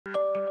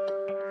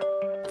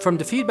From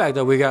the feedback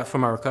that we got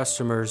from our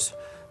customers,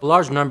 a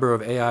large number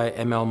of AI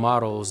ML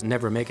models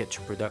never make it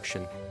to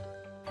production.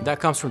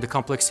 That comes from the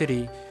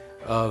complexity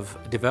of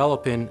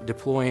developing,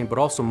 deploying, but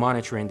also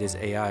monitoring these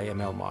AI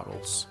ML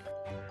models.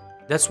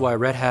 That's why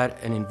Red Hat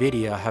and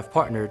NVIDIA have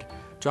partnered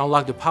to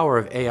unlock the power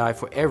of AI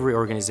for every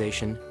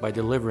organization by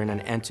delivering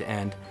an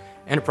end-to-end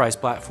enterprise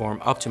platform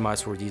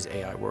optimized for these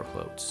AI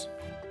workloads.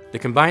 The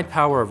combined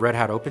power of Red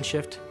Hat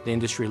OpenShift, the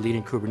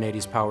industry-leading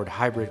Kubernetes-powered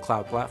hybrid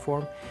cloud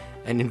platform,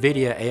 and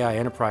NVIDIA AI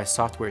Enterprise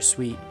Software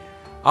Suite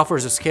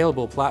offers a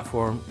scalable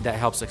platform that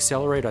helps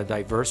accelerate a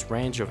diverse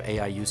range of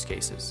AI use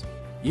cases.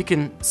 You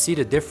can see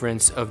the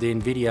difference of the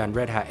NVIDIA and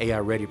Red Hat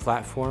AI-ready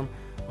platform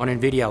on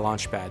NVIDIA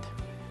Launchpad,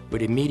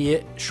 with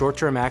immediate,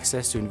 short-term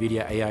access to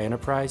NVIDIA AI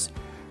Enterprise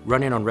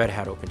running on Red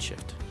Hat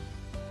OpenShift.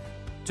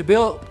 To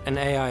build an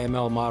AI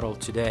ML model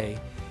today,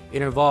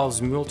 it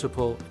involves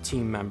multiple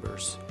team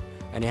members,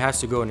 and it has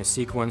to go in a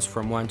sequence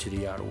from one to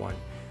the other one,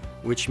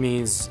 which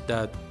means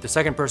that the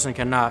second person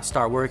cannot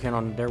start working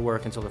on their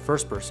work until the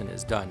first person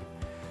is done.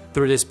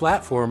 Through this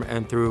platform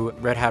and through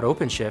Red Hat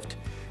OpenShift,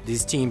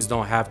 these teams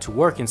don't have to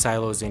work in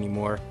silos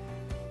anymore.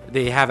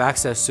 They have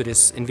access to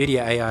this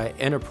NVIDIA AI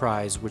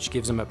Enterprise, which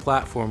gives them a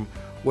platform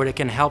where they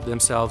can help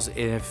themselves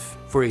if,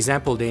 for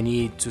example, they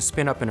need to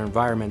spin up an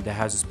environment that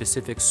has a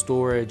specific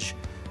storage,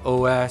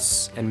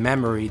 OS, and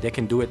memory. They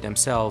can do it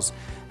themselves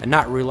and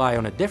not rely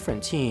on a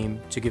different team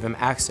to give them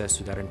access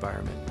to that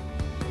environment.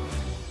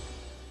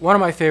 One of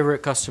my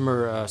favorite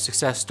customer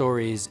success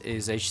stories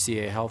is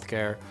HCA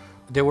Healthcare.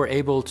 They were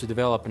able to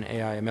develop an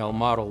AI ML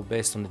model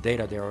based on the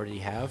data they already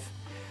have.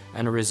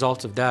 And the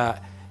result of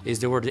that is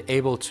they were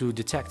able to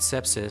detect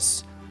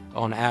sepsis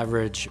on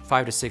average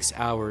 5 to 6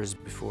 hours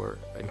before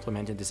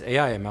implementing this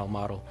AI ML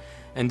model.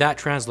 And that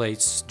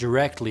translates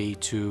directly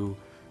to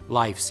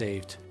life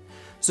saved.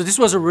 So this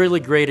was a really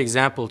great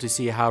example to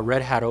see how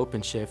Red Hat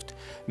OpenShift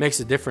makes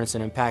a difference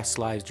and impacts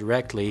lives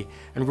directly.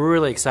 And we're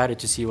really excited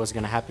to see what's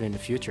going to happen in the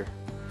future.